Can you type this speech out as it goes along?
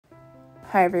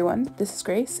Hi everyone, this is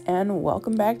Grace and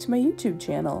welcome back to my YouTube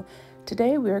channel.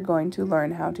 Today we are going to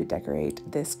learn how to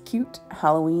decorate this cute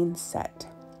Halloween set.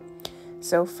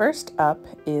 So first up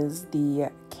is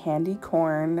the candy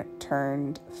corn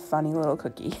turned funny little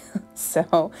cookie.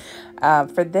 So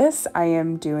for this I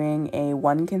am doing a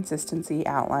one consistency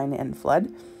outline and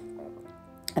flood.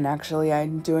 And actually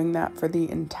I'm doing that for the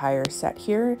entire set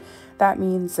here. That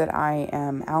means that I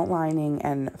am outlining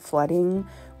and flooding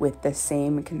with the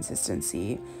same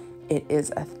consistency. It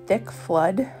is a thick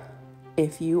flood.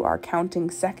 If you are counting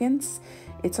seconds,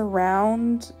 it's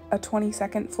around a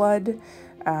 20-second flood.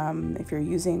 If you're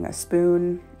using a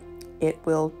spoon, it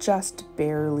will just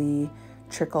barely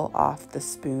trickle off the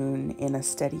spoon in a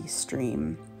steady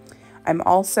stream. I'm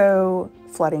also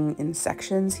flooding in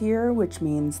sections here, which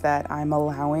means that I'm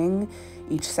allowing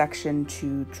each section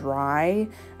to dry,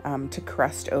 to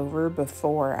crust over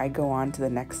before I go on to the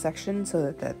next section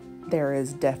so that there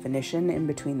is definition in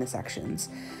between the sections.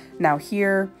 Now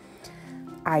here,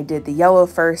 I did the yellow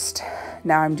first,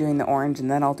 now I'm doing the orange and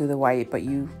then I'll do the white, but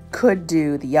you could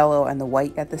do the yellow and the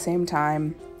white at the same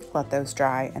time, let those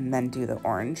dry, and then do the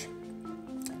orange.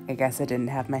 I guess I didn't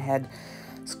have my head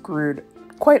screwed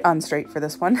quite on straight for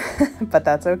this one, but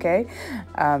that's okay.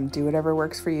 Do whatever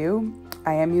works for you.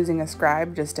 I am using a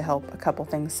scribe just to help a couple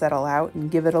things settle out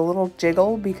and give it a little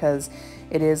jiggle because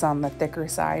it is on the thicker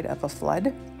side of a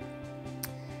flood.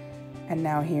 And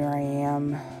now here I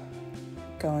am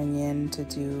going in to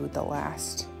do the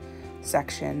last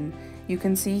section. You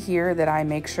can see here that I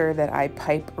make sure that I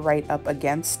pipe right up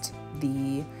against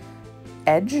the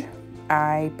edge.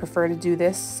 I prefer to do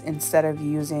this instead of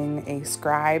using a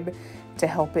scribe to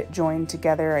help it join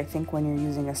together. I think when you're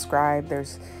using a scribe,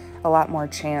 there's a lot more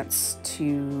chance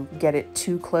to get it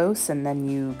too close and then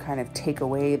you kind of take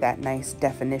away that nice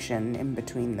definition in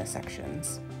between the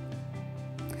sections.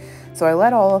 So I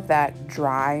let all of that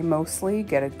dry mostly,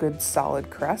 get a good solid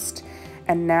crust,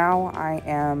 and now I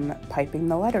am piping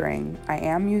the lettering. I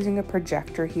am using a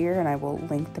projector here and I will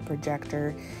link the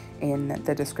projector in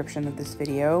the description of this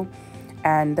video.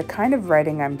 And the kind of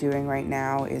writing I'm doing right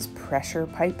now is pressure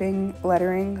piping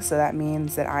lettering. So that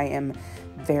means that I am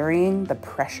varying the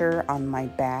pressure on my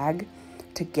bag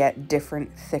to get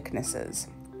different thicknesses.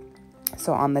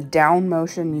 So on the down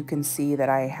motion, you can see that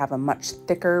I have a much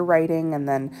thicker writing, and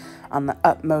then on the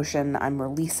up motion, I'm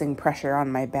releasing pressure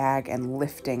on my bag and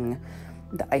lifting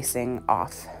the icing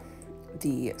off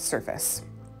the surface.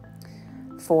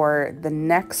 For the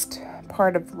next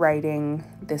part of writing,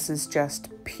 this is just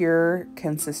pure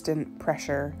consistent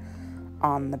pressure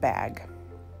on the bag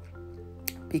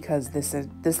because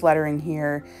this lettering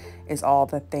here is all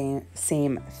the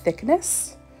same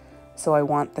thickness, so I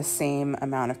want the same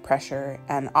amount of pressure.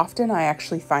 And often I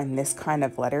actually find this kind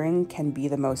of lettering can be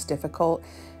the most difficult,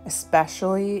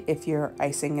 especially if your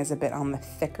icing is a bit on the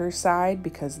thicker side,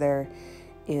 because there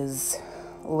is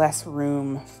less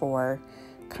room for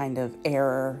kind of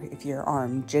error if your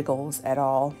arm jiggles at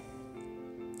all.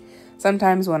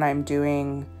 Sometimes when I'm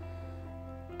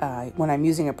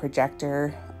using a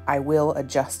projector, I will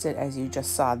adjust it as you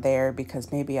just saw there,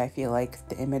 because maybe I feel like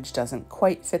the image doesn't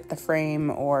quite fit the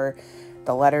frame or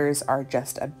the letters are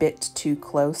just a bit too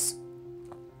close.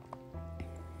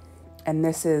 And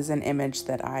this is an image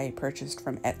that I purchased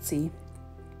from Etsy.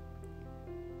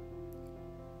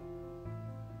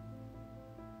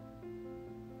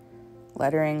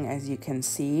 Lettering, as you can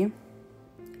see,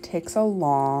 takes a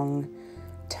long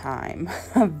time,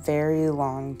 a very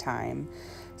long time.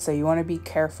 So you want to be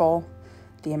careful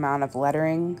the amount of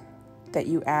lettering that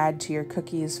you add to your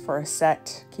cookies for a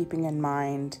set, keeping in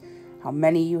mind how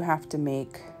many you have to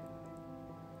make.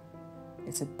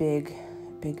 It's a big,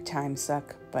 big time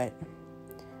suck, but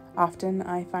often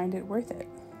I find it worth it,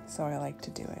 so I like to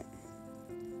do it.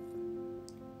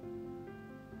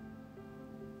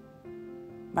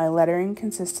 My lettering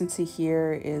consistency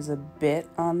here is a bit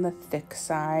on the thick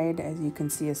side, as you can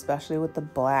see, especially with the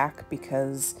black,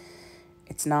 because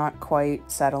it's not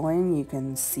quite settling. You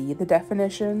can see the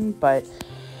definition, but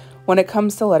when it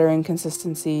comes to lettering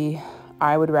consistency,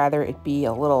 I would rather it be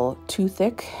a little too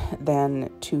thick than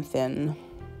too thin.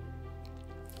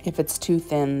 If it's too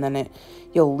thin, then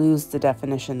you'll lose the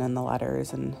definition in the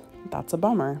letters, and that's a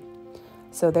bummer.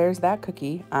 So there's that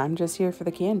cookie. I'm just here for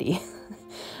the candy.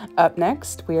 Up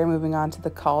next, we are moving on to the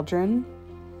cauldron.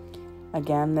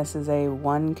 Again, this is a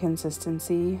one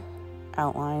consistency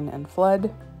outline and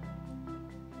flood.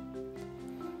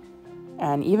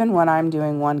 And even when I'm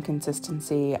doing one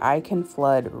consistency, I can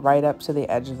flood right up to the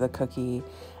edge of the cookie.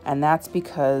 And that's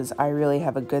because I really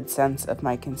have a good sense of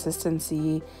my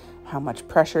consistency, how much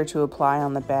pressure to apply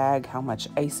on the bag, how much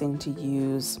icing to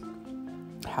use.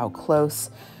 how close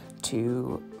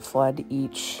to flood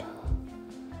each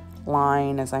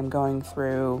line as I'm going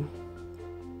through.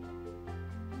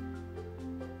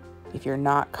 If you're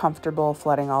not comfortable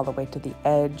flooding all the way to the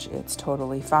edge, it's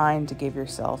totally fine to give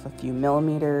yourself a few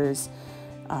millimeters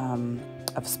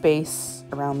of space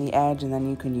around the edge, and then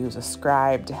you can use a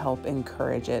scribe to help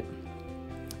encourage it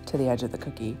to the edge of the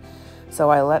cookie. So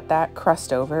I let that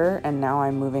crust over, and now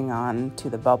I'm moving on to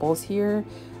the bubbles here.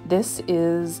 This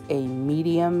is a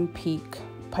medium peak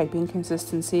piping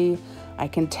consistency. I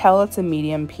can tell it's a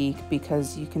medium peak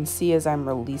because you can see as I'm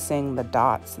releasing the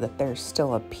dots that there's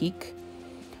still a peak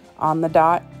on the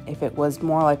dot. If it was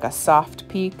more like a soft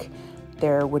peak,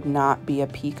 there would not be a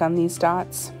peak on these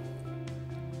dots.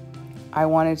 I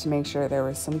wanted to make sure there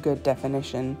was some good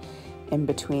definition in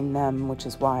between them, which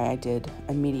is why I did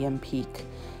a medium peak.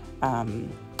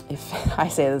 If I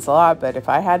say this a lot, but if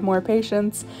I had more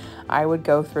patience, I would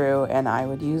go through and I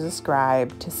would use a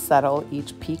scribe to settle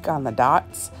each peak on the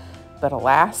dots. But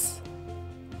alas,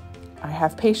 I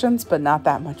have patience, but not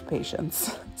that much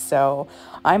patience. So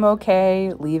I'm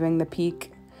okay leaving the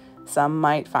peak. Some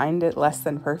might find it less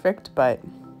than perfect, but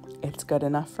it's good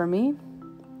enough for me.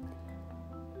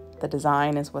 The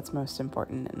design is what's most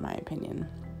important in my opinion.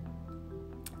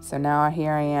 So now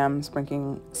here I am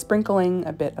sprinkling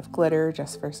a bit of glitter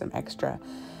just for some extra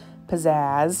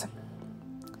pizzazz.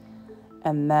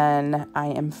 And then I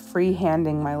am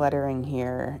freehanding my lettering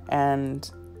here, and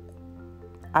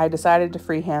I decided to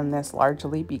freehand this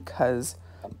largely because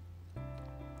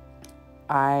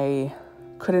I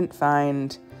couldn't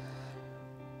find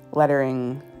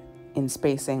lettering in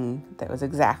spacing that was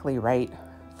exactly right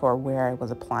for where I was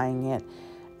applying it.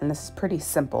 And this is pretty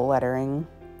simple lettering,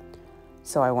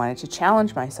 so I wanted to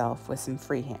challenge myself with some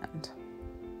freehand.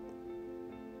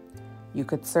 You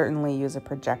could certainly use a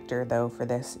projector though for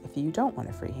this if you don't want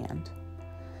to freehand.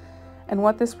 And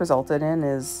what this resulted in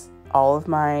is all of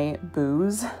my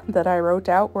boos that I wrote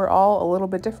out were all a little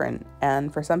bit different.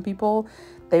 And for some people,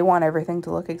 they want everything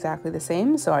to look exactly the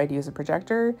same, so I'd use a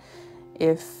projector.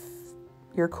 If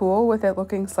you're cool with it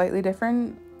looking slightly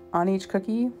different on each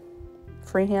cookie,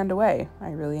 freehand away.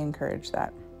 I really encourage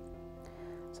that.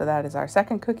 So that is our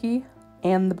second cookie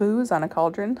and the boos on a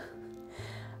cauldron.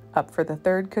 Up for the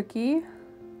third cookie,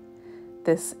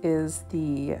 this is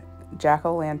the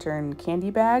jack-o'-lantern candy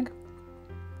bag.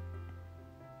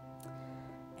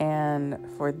 And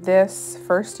for this,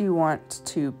 first you want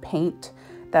to paint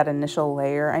that initial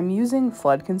layer. I'm using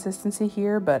flood consistency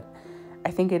here, but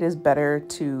I think it is better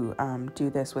to do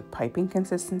this with piping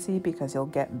consistency because you'll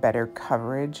get better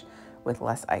coverage with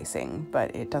less icing,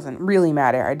 but it doesn't really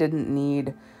matter. I didn't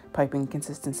need piping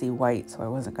consistency white, so I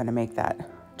wasn't going to make that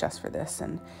just for this.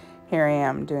 And here I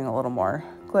am doing a little more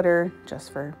glitter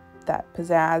just for that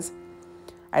pizzazz.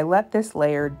 I let this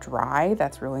layer dry,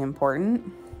 that's really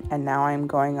important. And now I'm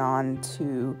going on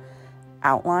to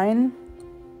outline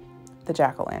the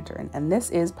jack-o'-lantern, and this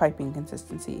is piping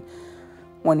consistency.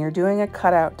 When you're doing a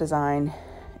cutout design,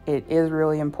 it is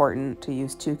really important to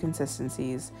use two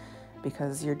consistencies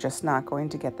because you're just not going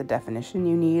to get the definition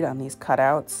you need on these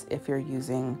cutouts if you're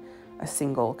using a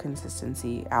single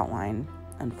consistency outline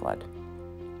and flood.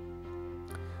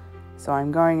 So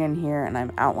I'm going in here and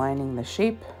I'm outlining the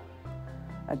shape,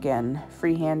 again,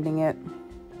 freehanding it,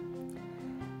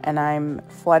 and I'm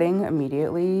flooding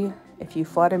immediately. If you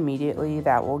flood immediately,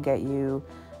 that will get you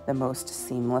the most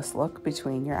seamless look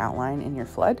between your outline and your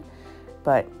flood.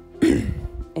 But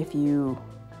if you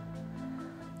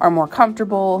are more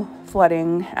comfortable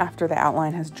flooding after the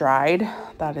outline has dried,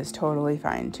 that is totally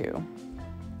fine too.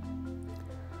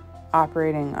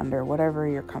 Operating under whatever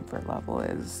your comfort level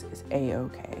is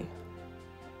a-okay.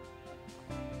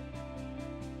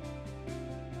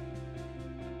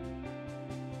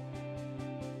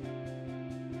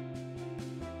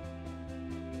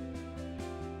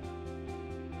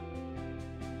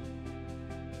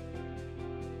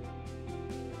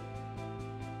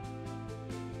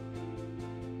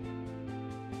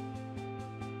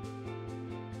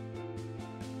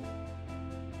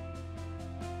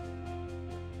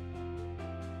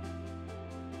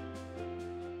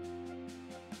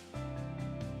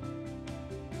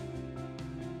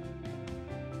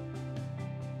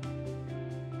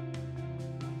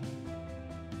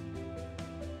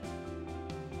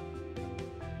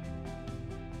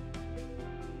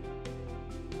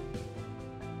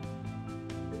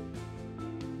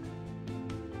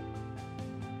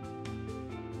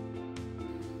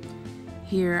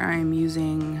 Here I'm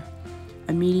using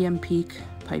a medium peak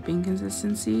piping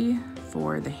consistency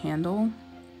for the handle.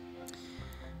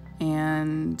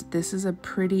 And this is a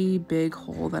pretty big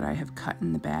hole that I have cut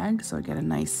in the bag, so I get a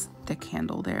nice thick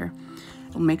handle there.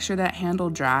 We'll make sure that handle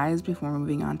dries before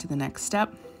moving on to the next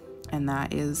step, and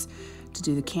that is to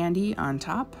do the candy on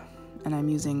top. And I'm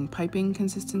using piping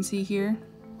consistency here.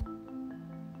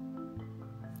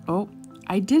 Oh,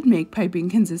 I did make piping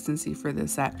consistency for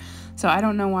this set, so I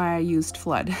don't know why I used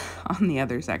flood on the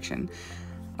other section,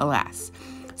 alas.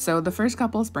 So the first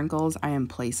couple of sprinkles I am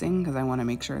placing because I want to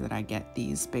make sure that I get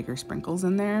these bigger sprinkles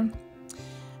in there.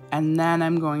 And then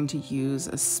I'm going to use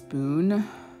a spoon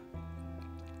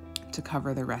to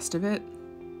cover the rest of it.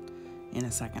 In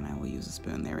a second, I will use a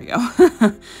spoon. There we go.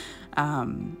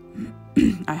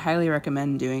 I highly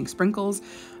recommend doing sprinkles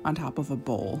on top of a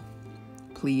bowl.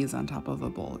 Please, on top of a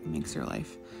bowl. It makes your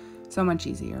life so much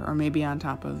easier. Or maybe on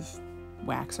top of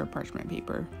wax or parchment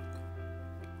paper.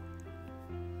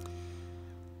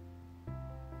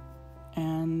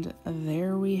 And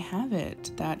there we have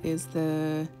it. That is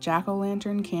the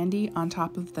jack-o'-lantern candy on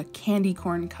top of the candy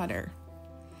corn cutter.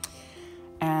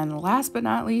 And last but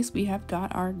not least, we have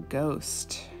got our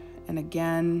ghost. And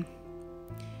again,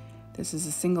 this is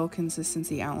a single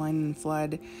consistency outline in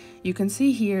flood. You can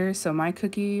see here, so my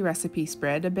cookie recipe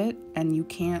spread a bit, and you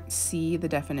can't see the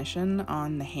definition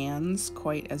on the hands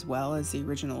quite as well as the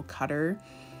original cutter.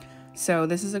 So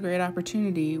this is a great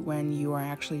opportunity when you are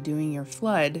actually doing your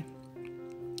flood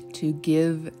to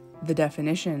give the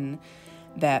definition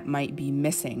that might be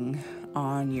missing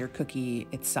on your cookie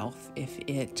itself if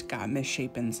it got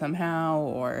misshapen somehow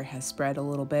or has spread a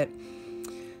little bit.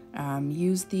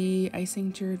 Use the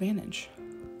icing to your advantage.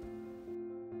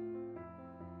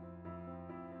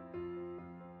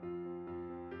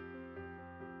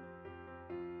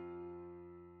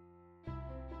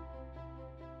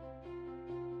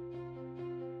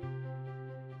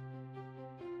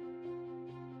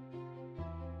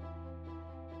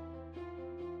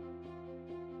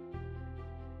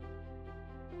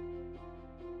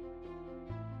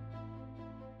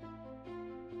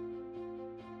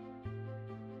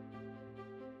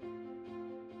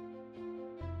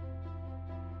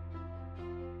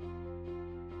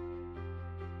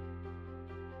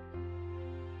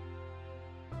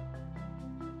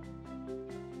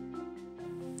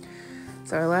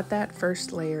 So I let that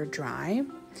first layer dry,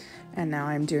 and now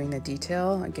I'm doing the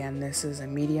detail. Again, this is a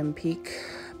medium peak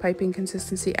piping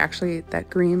consistency. Actually, that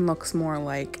green looks more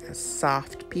like a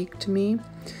soft peak to me.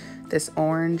 This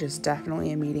orange is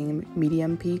definitely a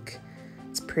medium peak.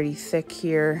 It's pretty thick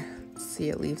here. See,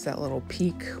 it leaves that little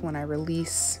peak when I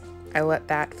release. I let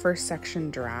that first section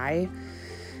dry,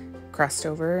 crust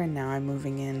over, and now I'm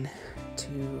moving in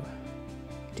to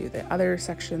do the other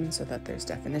section so that there's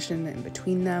definition in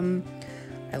between them.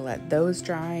 I let those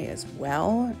dry as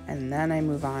well, and then I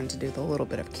move on to do the little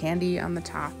bit of candy on the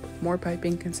top, more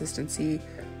piping consistency,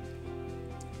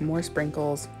 more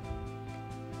sprinkles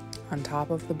on top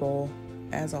of the bowl,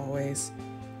 as always.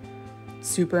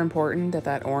 Super important that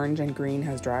that orange and green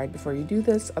has dried before you do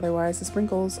this, otherwise the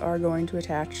sprinkles are going to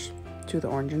attach to the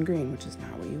orange and green, which is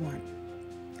not what you want.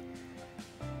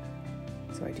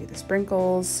 So I do the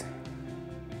sprinkles,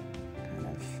 kind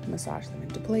of massage them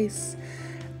into place.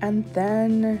 And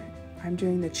then I'm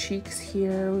doing the cheeks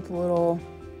here with a little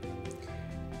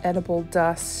edible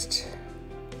dust,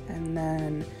 and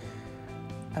then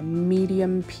a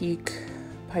medium peak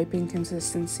piping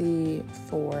consistency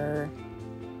for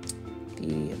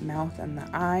the mouth and the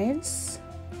eyes.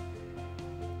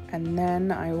 And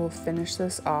then I will finish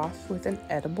this off with an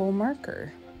edible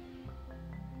marker.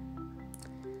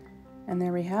 And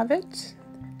there we have it.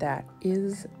 That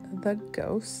is the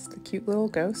ghost, the cute little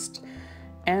ghost.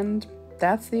 And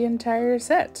that's the entire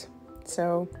set.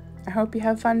 So I hope you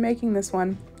have fun making this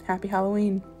one. Happy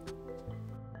Halloween.